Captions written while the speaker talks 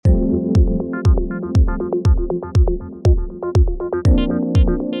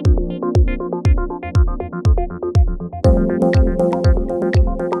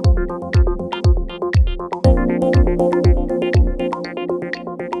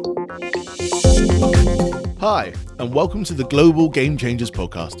Hi, and welcome to the Global Game Changers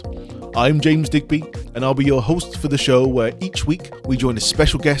podcast. I'm James Digby, and I'll be your host for the show where each week we join a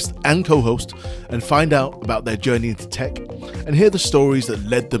special guest and co-host and find out about their journey into tech and hear the stories that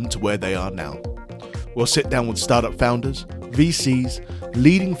led them to where they are now. We'll sit down with startup founders, VCs,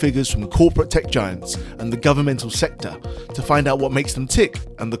 leading figures from corporate tech giants and the governmental sector to find out what makes them tick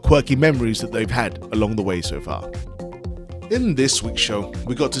and the quirky memories that they've had along the way so far. In this week's show,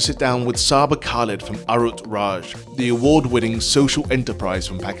 we got to sit down with Saba Khalid from Arut Raj, the award-winning social enterprise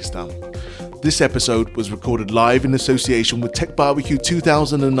from Pakistan. This episode was recorded live in association with Tech Barbecue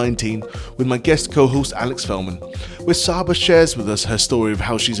 2019 with my guest co-host Alex Feldman, where Saba shares with us her story of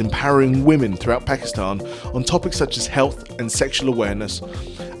how she's empowering women throughout Pakistan on topics such as health and sexual awareness,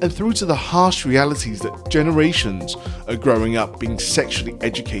 and through to the harsh realities that generations are growing up being sexually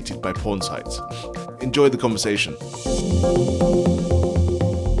educated by porn sites. Enjoy the conversation.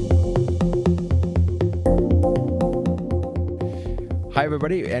 Hi,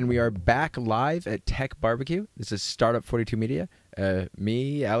 everybody, and we are back live at Tech Barbecue. This is Startup 42 Media.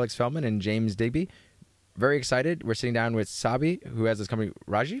 Me, Alex Feldman, and James Digby. Very excited. We're sitting down with Sabi, who has this company,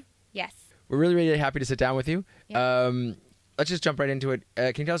 Raji. Yes. We're really, really happy to sit down with you. Yeah. Let's just jump right into it.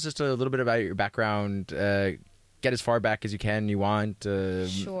 Can you tell us just a little bit about your background? Get as far back as you want.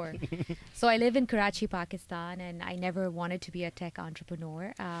 Sure. So I live in Karachi, Pakistan, and I never wanted to be a tech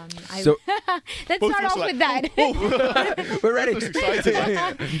entrepreneur. Let's start off with that. We're ready.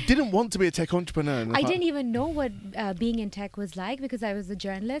 You didn't want to be a tech entrepreneur. I didn't even know what being in tech was like because I was a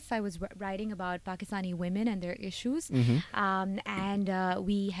journalist. I was writing about Pakistani women and their issues. And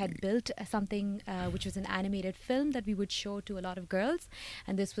we had built something which was an animated film that we would show to a lot of girls.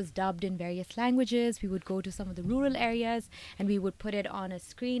 And this was dubbed in various languages. We would go to some of the rural areas and we would put it on a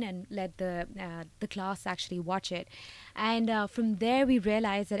screen and let the class actually watch it. And from there we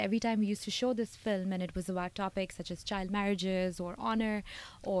realized that every time we used to show this film and it was about topics such as child marriages or honor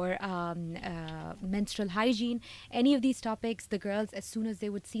or menstrual hygiene, any of these topics, the girls, as soon as they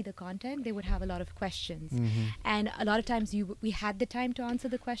would see the content, they would have a lot of questions. And a lot of times we had the time to answer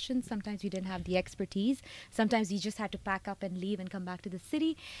the questions. Sometimes we didn't have the expertise. Sometimes we just had to pack up and leave and come back to the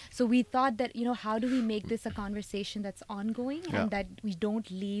city. So we thought that, how do we make this a conversation that's ongoing and that we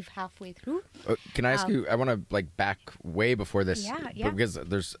don't leave halfway through? Can I ask you, I want to back way before this because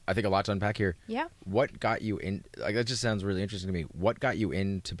there's, I think, a lot to unpack here. Yeah. What got you in, that just sounds really interesting to me. What got you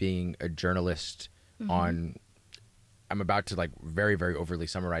into being a journalist on, I'm about to very, very overly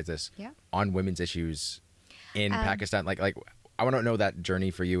summarize this, on women's issues in Pakistan? I want to know that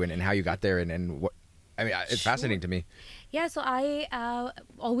journey for you and how you got there and what, it's fascinating to me. Yeah, so I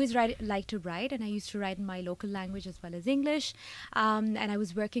always like to write, and I used to write in my local language as well as English. And I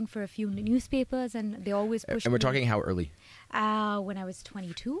was working for a few newspapers, and they always pushed me. And we're talking how early? When I was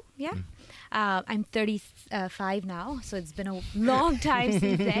 22, I'm 35 now, so it's been a long time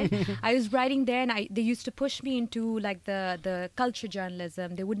since then. I was writing there, and they used to push me into the culture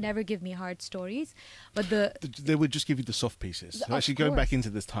journalism. They would never give me hard stories, but they would just give you the soft pieces. Actually, going back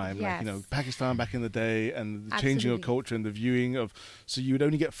into this time, Pakistan back in the day, and the changing of culture and the viewing of, so you would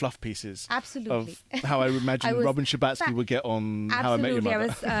only get fluff pieces. Absolutely. Of how I imagine Robin Scherbatsky would get on How I Met Your Mother.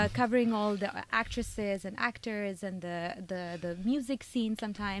 Absolutely, I was covering all the actresses and actors and the music scene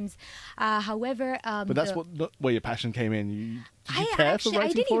sometimes. However, but that's where your passion came in. Did you care for writing?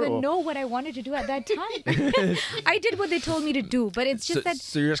 I didn't even know what I wanted to do at that time. I did what they told me to do, but it's just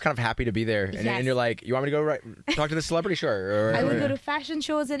So you're just kind of happy to be there, and you're like, you want me to go talk to the celebrity? Sure. I would go to fashion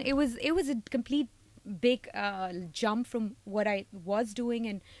shows, and it was a complete big jump from what I was doing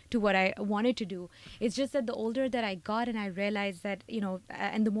and to what I wanted to do. It's just that the older that I got, and I realized that,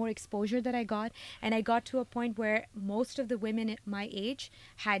 and the more exposure that I got, and I got to a point where most of the women at my age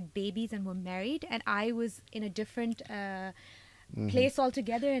had babies and were married, and I was in a different place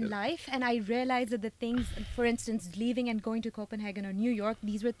altogether in life. And I realized that the things, for instance, leaving and going to Copenhagen or New York,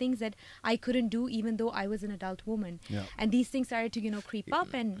 these were things that I couldn't do even though I was an adult woman. And these things started to creep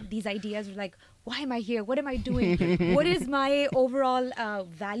up, and these ideas were like, why am I here? What am I doing? What is my overall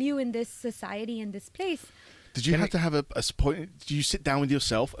value in this society, in this place? Did you have to have a point? Did you sit down with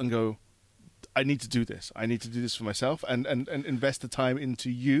yourself and go, I need to do this. I need to do this for myself, and invest the time into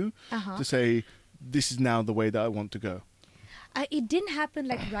you to say, this is now the way that I want to go? It didn't happen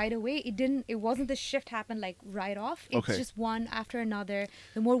right away. It wasn't the shift happened right off. It's just one after another.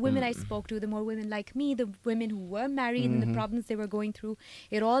 The more women I spoke to, the more women like me, the women who were married and the problems they were going through,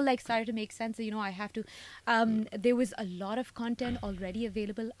 it all started to make sense. So, I have to, there was a lot of content already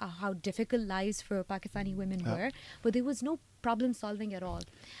available, how difficult lives for Pakistani women were, but there was no problem solving at all.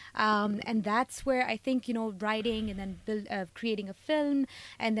 And that's where I think, writing and then creating a film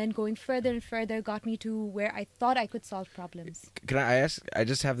and then going further and further got me to where I thought I could solve problems. Can I ask, I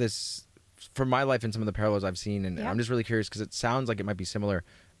just have this, from my life and some of the parallels I've seen, and I'm just really curious because it sounds like it might be similar.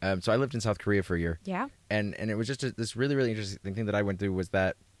 So I lived in South Korea for a year. Yeah. And it was just this really, really interesting thing that I went through was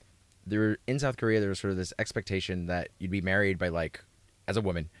that in South Korea, there was sort of this expectation that you'd be married by as a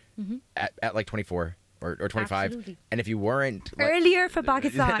woman at like 24 or 25. Absolutely. And if you weren't Earlier for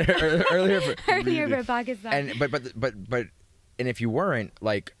Pakistan. earlier for Pakistan. And if you weren't,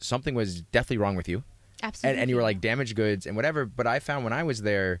 something was deathly wrong with you. Absolutely. And you were like damaged goods and whatever. But I found when I was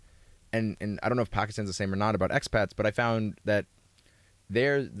there, and I don't know if Pakistan's the same or not about expats, but I found that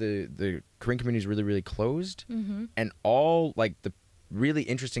there the Korean community is really, really closed. And all the really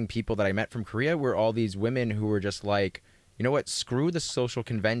interesting people that I met from Korea were all these women who were just like, you know what, screw the social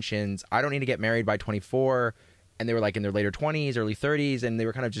conventions. I don't need to get married by 24. And they were in their later 20s, early 30s, and they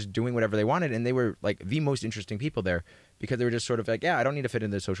were kind of just doing whatever they wanted. And they were the most interesting people there because they were just sort of I don't need to fit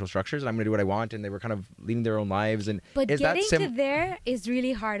into the social structures and I'm going to do what I want. And they were kind of leading their own lives. But getting to there is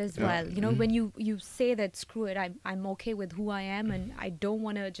really hard as well. When you say that, screw it, I'm okay with who I am and I don't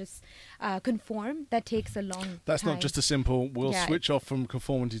want to just conform, that takes a long time. That's not just a simple, we'll switch off from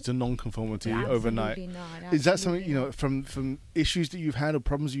conformity to non-conformity overnight. Not. Is that something, from issues that you've had or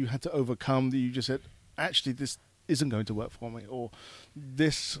problems you had to overcome that you just said, actually, this isn't going to work for me, or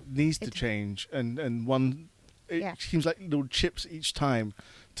this needs to change, and it seems like little chips each time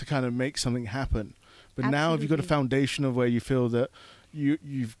to kind of make something happen. But now have you got a foundation of where you feel that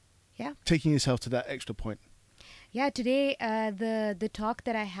you've taken yourself to that extra point? Yeah, today the talk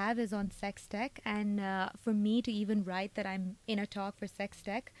that I have is on sex tech, and for me to even write that I'm in a talk for sex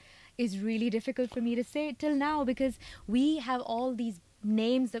tech is really difficult for me to say till now, because we have all these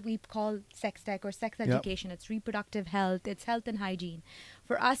names that we call sex tech or sex education. It's reproductive health, it's health and hygiene.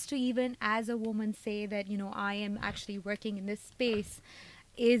 For us to even as a woman say that, I am actually working in this space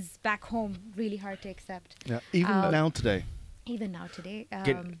is back home really hard to accept. Yeah, even now today. Even now today.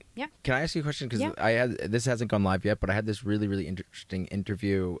 Can I ask you a question? Because this hasn't gone live yet, but I had this really, really interesting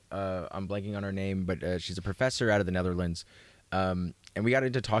interview. I'm blanking on her name, but she's a professor out of the Netherlands. And we got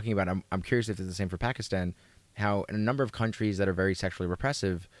into talking about, I'm curious if it's the same for Pakistan, how in a number of countries that are very sexually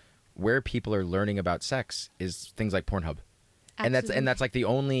repressive, where people are learning about sex is things like Pornhub. Absolutely. And that's the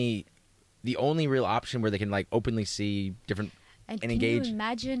only real option where they can openly see different and engage. Can you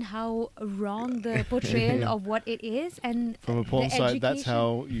imagine how wrong the portrayal of what it is? And from a porn site, that's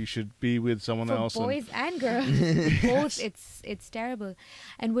how you should be with someone else. For boys and girls, both. It's terrible.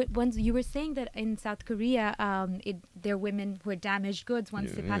 And once you were saying that in South Korea, there are women who are damaged goods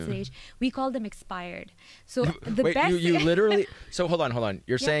once they pass the age. We call them expired. So the best. You literally. So hold on.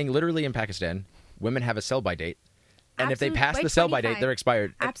 You're saying literally in Pakistan, women have a sell-by date. And if they pass the sell-by date, they're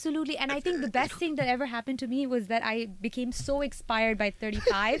expired. Absolutely. And I think the best thing that ever happened to me was that I became so expired by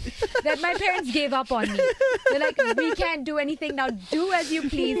 35 that my parents gave up on me. They're like, we can't do anything now. Do as you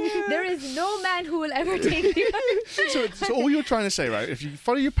please. There is no man who will ever take you. So all you're trying to say, right, if you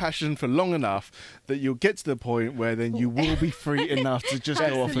follow your passion for long enough, that you'll get to the point where then you will be free enough to just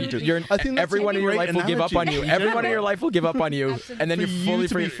go off and do it. I think everyone in your life will give up on you. Everyone in your life will give up on you. Absolutely. And then you're fully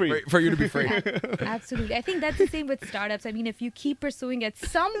free. For you to be free. Absolutely. I think that's the same with startups. I mean, if you keep pursuing at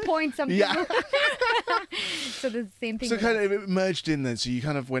some point something. Yeah. So the same thing. So kind of it merged in then. So you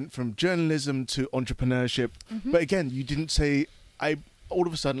kind of went from journalism to entrepreneurship. But again, you didn't say, all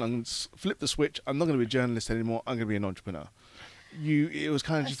of a sudden, I'm going to flip the switch. I'm not going to be a journalist anymore. I'm going to be an entrepreneur. It was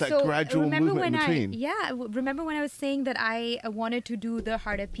kind of just that gradual movement in between. Remember when I was saying that I wanted to do the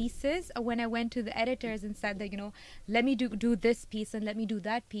harder pieces? When I went to the editors and said that, let me do this piece and let me do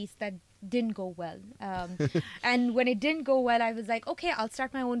that piece, that didn't go well. And when it didn't go well, I was like, okay, I'll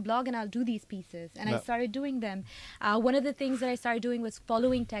start my own blog and I'll do these pieces. And I started doing them. One of the things that I started doing was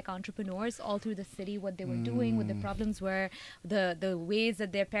following tech entrepreneurs all through the city, what they were doing, what the problems were, the ways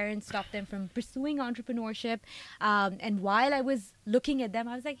that their parents stopped them from pursuing entrepreneurship. And while I was looking at them,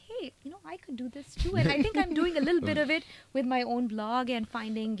 I was like, hey, I could do this too. And I think I'm doing a little bit of it with my own blog and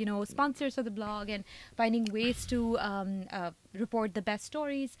finding, sponsors for the blog and finding ways to report the best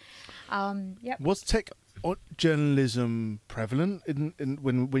stories. Was tech journalism prevalent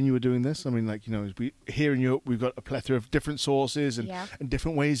when you were doing this? I mean, here in Europe, we've got a plethora of different sources and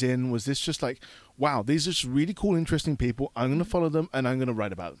different ways in. Was this just like, wow, these are just really cool, interesting people. I'm going to follow them and I'm going to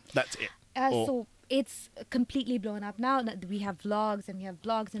write about them. That's it. So it's completely blown up now. We have vlogs and we have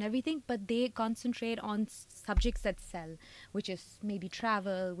blogs and everything, but they concentrate on subjects that sell, which is maybe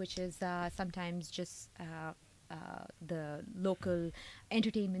travel, which is sometimes just the local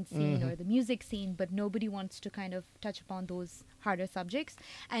entertainment scene or the music scene, but nobody wants to kind of touch upon those harder subjects,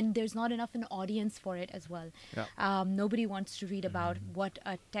 and there's not enough an audience for it as well. Nobody wants to read about what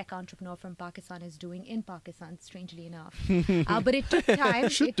a tech entrepreneur from Pakistan is doing in Pakistan, strangely enough. But it took time.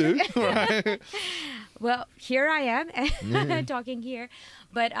 Should do. Right. Well, here I am talking here.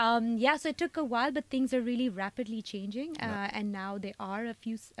 But so it took a while, but things are really rapidly changing. And now there are a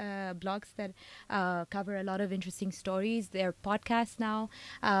few blogs that cover a lot of interesting stories. There are podcasts now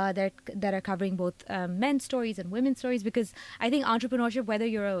that are covering both men's stories and women's stories, because I think entrepreneurship, whether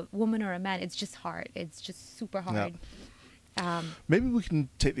you're a woman or a man, it's just hard. It's just super hard. Maybe we can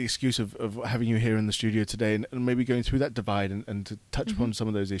take the excuse of having you here in the studio today and maybe going through that divide and to touch upon some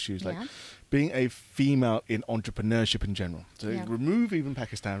of those issues, like being a female in entrepreneurship in general. So remove even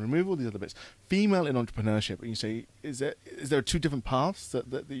Pakistan, remove all these other bits. Female in entrepreneurship, and you say, is there two different paths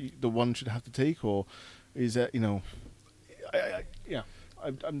that the one should have to take, or is that,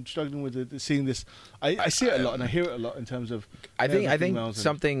 I'm struggling with seeing this. I see it a lot and I hear it a lot in terms of. I think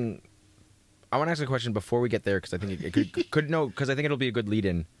something. I want to ask a question before we get there, because I think it could because I think it'll be a good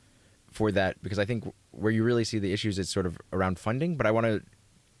lead-in for that, because I think where you really see the issues is sort of around funding, but I want to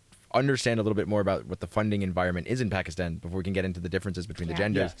understand a little bit more about what the funding environment is in Pakistan before we can get into the differences between the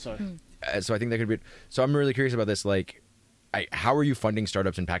genders. Sorry. So I think that could be. So I'm really curious about this. Like, how are you funding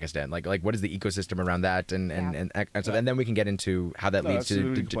startups in Pakistan? Like what is the ecosystem around that? And then we can get into how that leads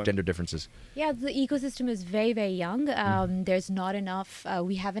to gender differences. Yeah, the ecosystem is very, very young. There's not enough.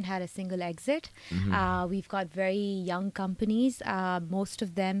 We haven't had a single exit. We've got very young companies. Most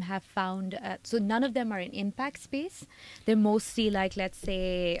of them have found, so none of them are in impact space. They're mostly like, let's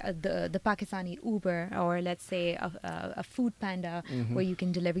say, the Pakistani Uber, or let's say a Food Panda, where you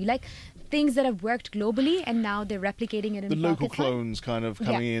can deliver. Like things that have worked globally, and now they're replicating it in local Pakistan. clones kind of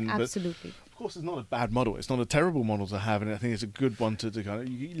coming in. Absolutely. But of course, it's not a bad model. It's not a terrible model to have, and I think it's a good one to kind of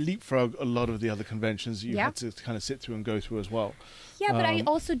leapfrog a lot of the other conventions that you had to kind of sit through and go through as well. Yeah, but I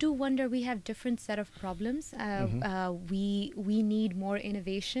also do wonder, we have different set of problems. We need more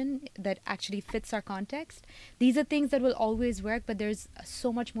innovation that actually fits our context. These are things that will always work, but there's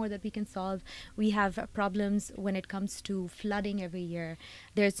so much more that we can solve. We have problems when it comes to flooding every year.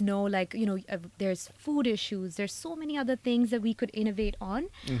 There's no there's food issues. There's so many other things that we could innovate on.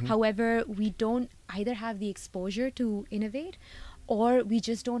 However, we don't either have the exposure to innovate, or we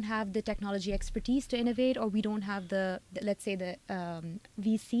just don't have the technology expertise to innovate, or we don't have the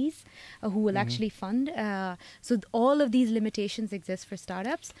VCs who will actually fund. So all of these limitations exist for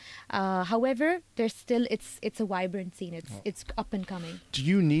startups. However, there's still it's a vibrant scene. It's up and coming. Do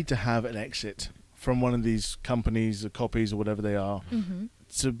you need to have an exit from one of these companies, or copies, or whatever they are,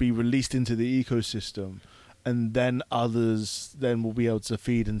 to be released into the ecosystem, and then others then will be able to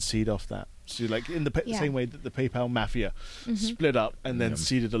feed and seed off that? So like in the same way that the PayPal mafia split up and then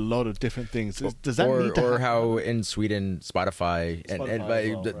seeded a lot of different things. Does that need to happen? Or how in Sweden Spotify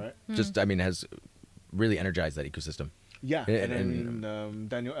has really energized that ecosystem. Yeah, and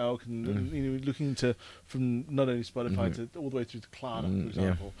Daniel Elk and looking to from not only Spotify to all the way through to Klarna, for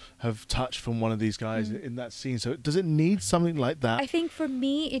example, have touched from one of these guys in that scene. So does it need something like that? I think for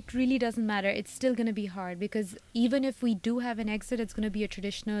me, it really doesn't matter. It's still going to be hard, because even if we do have an exit, it's going to be a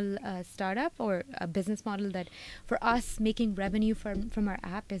traditional startup or a business model that, for us, making revenue from our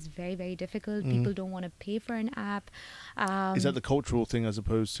app is very, very difficult. People don't want to pay for an app. Is that the cultural thing as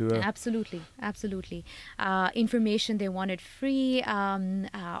opposed to Absolutely. Information, they want it free.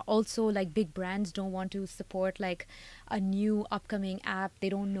 Also, like, big brands don't want to support like a new upcoming app. They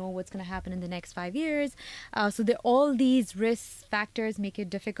don't know what's going to happen in the next 5 years. So all these risk factors make it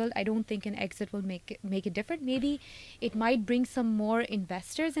difficult. I don't think an exit will make it different. Maybe it might bring some more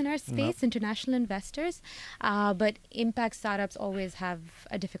investors in our space, international investors. But impact startups always have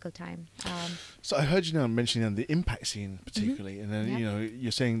a difficult time. So I heard you now mentioning the impact scene particularly, and then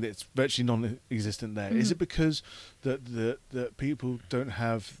you're saying that it's virtually non-existent there. Is it because that people don't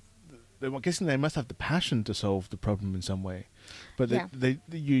have? I'm guessing they must have the passion to solve the problem in some way, but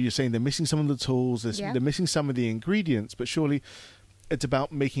you're saying they're missing some of the tools, they're missing some of the ingredients, but surely it's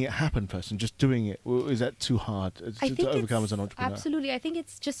about making it happen first and just doing it. Or is that too hard to overcome as an entrepreneur? Absolutely. I think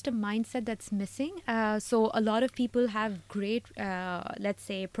it's just a mindset that's missing. So a lot of people have great, let's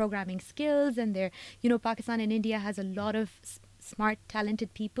say, programming skills, and Pakistan and India has a lot of smart,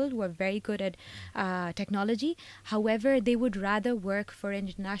 talented people who are very good at technology. However, they would rather work for an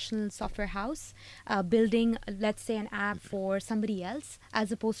international software house, building, let's say, an app for somebody else,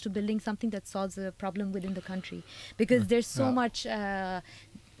 as opposed to building something that solves a problem within the country. Because there's so much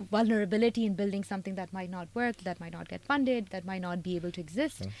vulnerability in building something that might not work, that might not get funded, that might not be able to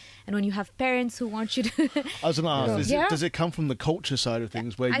exist. And when you have parents who want you to... I was going to ask, does it come from the culture side of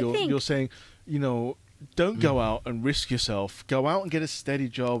things where you're saying, don't go out and risk yourself. Go out and get a steady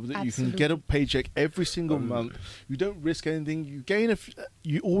job that you can get a paycheck every single month. You don't risk anything.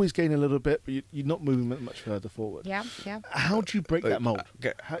 You always gain a little bit, but you're not moving much further forward. Yeah. How do you break that mold?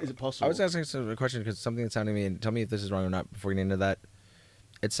 How is it possible? I was asking a question because something that sounded to me, and tell me if this is wrong or not before getting into that.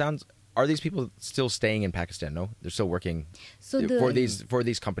 It sounds... Are these people still staying in Pakistan? No, they're still working for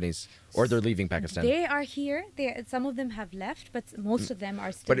these companies, or they're leaving Pakistan. They are here. Some of them have left, but most of them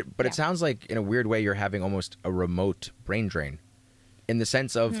are still. But it sounds like in a weird way you're having almost a remote brain drain, in the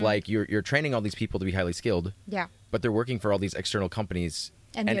sense of like you're training all these people to be highly skilled. Yeah. But they're working for all these external companies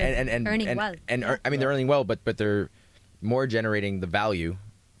and earning well. I mean they're earning well, but they're more generating the value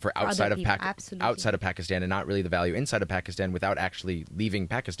for outside of Pakistan and not really the value inside of Pakistan without actually leaving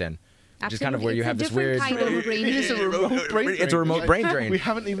Pakistan. Which is kind of where you have this weird... Kind of brain drain. It's a remote brain drain. We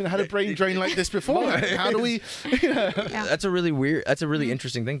haven't even had a brain drain like this before. How do we... That's a really weird... That's a really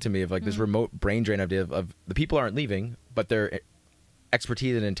interesting thing to me of like this remote brain drain idea of the people aren't leaving, but their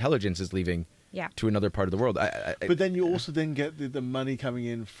expertise and intelligence is leaving to another part of the world. But then you also then get the money coming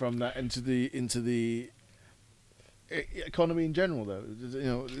in from that into the economy in general, though.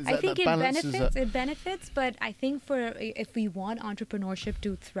 I think it benefits, but I think if we want entrepreneurship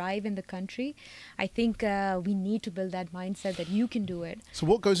to thrive in the country, I think we need to build that mindset that you can do it. So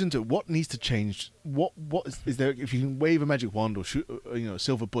what goes into it? What needs to change? What is there? If you can wave a magic wand or shoot a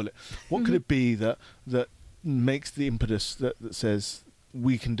silver bullet, what could it be that makes the impetus that says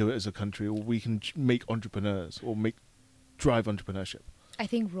we can do it as a country, or we can make entrepreneurs, or drive entrepreneurship? I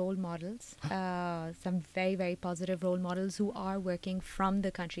think role models, some very, very positive role models who are working from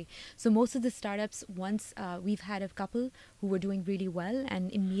the country. So most of the startups, once we've had a couple who were doing really well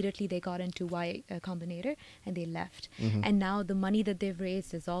and immediately they got into Y Combinator and they left. And now the money that they've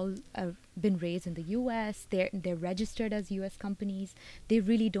raised has all been raised in the US. They're registered as US companies. They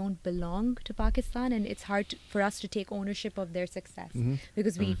really don't belong to Pakistan, and it's hard for us to take ownership of their success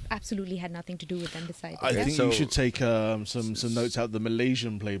because we absolutely had nothing to do with them besides. I think you should take some notes out of the Malaysian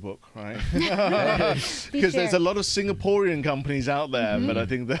playbook, right? Because there's a lot of Singaporean companies out there, but I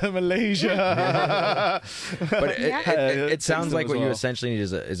think they're Malaysia. But it sounds like what you essentially need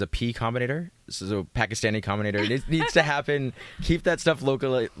is a P Combinator. So Pakistani Combinator. It needs to happen. Keep that stuff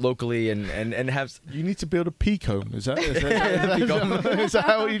locally and have... You need to build a P-comb. Is that what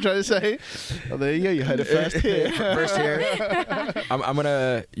you're trying to say? Oh, there you go. You heard it first here. I'm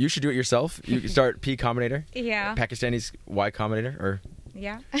gonna... You should do it yourself. You can start P Combinator. Yeah. Pakistani's Y Combinator or...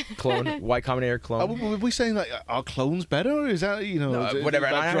 Yeah. Clone. Y Combinator clone. Were we saying like are clones better? Or is that whatever?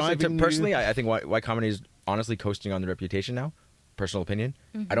 Personally, I think Y Combinator is honestly coasting on the reputation now. Personal opinion.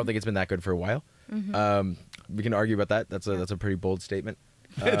 I don't think it's been that good for a while. We can argue about that. That's a pretty bold statement.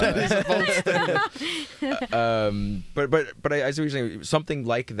 That is a bold statement. But I see what you're saying. Something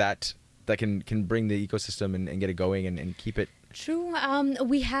like that can bring the ecosystem and get it going and keep it. True.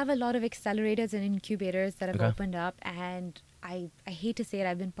 We have a lot of accelerators and incubators that have opened up, and I hate to say it,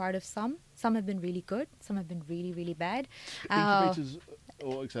 I've been part of some. Some have been really good. Some have been really, really bad. Incubators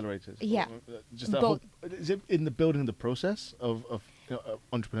or accelerators? Yeah. Just both. Is it in the building the process of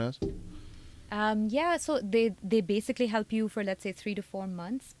entrepreneurs? Yeah, so they basically help you for, let's say, 3 to 4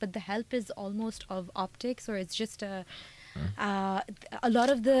 months, but the help is almost of optics, or it's just a lot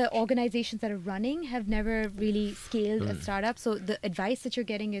of the organizations that are running have never really scaled a startup, so the advice that you're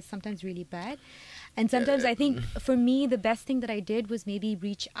getting is sometimes really bad. And sometimes I think for me, the best thing that I did was maybe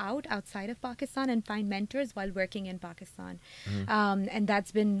reach outside of Pakistan and find mentors while working in Pakistan. And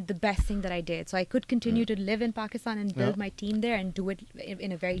that's been the best thing that I did. So I could continue to live in Pakistan and build my team there and do it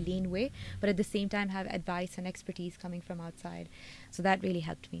in a very lean way, but at the same time have advice and expertise coming from outside. So that really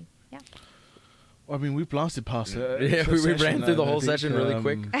helped me. Yeah. Well, I mean, we blasted past it. Yeah, we ran through the whole session really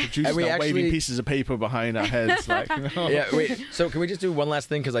quick. And we waving pieces of paper behind our heads. Yeah, wait. So can we just do one last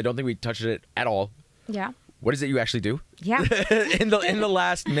thing? Because I don't think we touched it at all. Yeah. What is it you actually do? Yeah. in the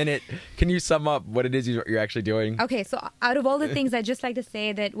last minute, can you sum up what it is you're actually doing? Okay, so out of all the things, I'd just like to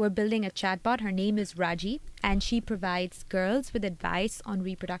say that we're building a chatbot. Her name is Raji, and she provides girls with advice on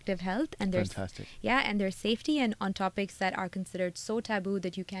reproductive health and their and their safety, and on topics that are considered so taboo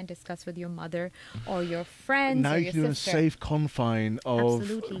that you can't discuss with your mother or your friends. Now or you your can do a sister. safe confine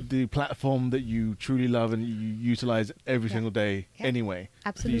of the platform that you truly love and you utilize every single day anyway.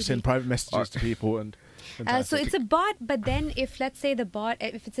 Absolutely. You send private messages to people and. So it's a bot, but then if, let's say, the bot,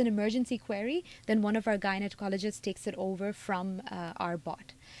 if it's an emergency query, then one of our gynecologists takes it over from our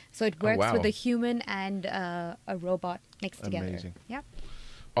bot. So it works with a human and a robot mixed together. Amazing. Yeah.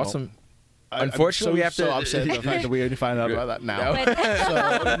 Awesome. I'm Unfortunately, we have to. so upset at the fact that we only find out about that now.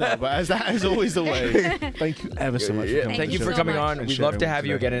 But as that is always the way. Thank you ever so much. For coming Thank you for coming on. We'd love to have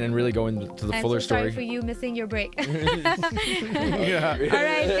you again and really go into the fuller story. Sorry for you missing your break. Yeah. All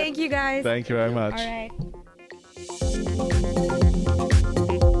right. Thank you, guys. Thank you very much. All right.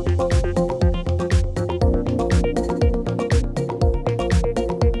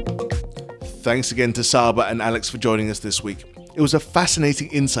 Thanks again to Saba and Alex for joining us this week. It was a fascinating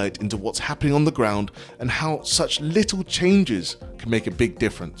insight into what's happening on the ground and how such little changes can make a big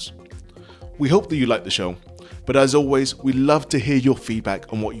difference. We hope that you like the show, but as always, we love to hear your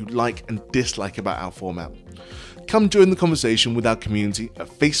feedback on what you like and dislike about our format. Come join the conversation with our community at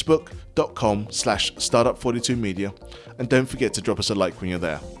facebook.com/startup42media, and don't forget to drop us a like when you're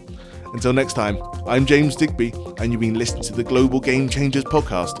there. Until next time, I'm James Digby, and you've been listening to the Global Game Changers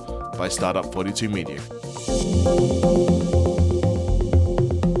podcast by Startup 42 Media.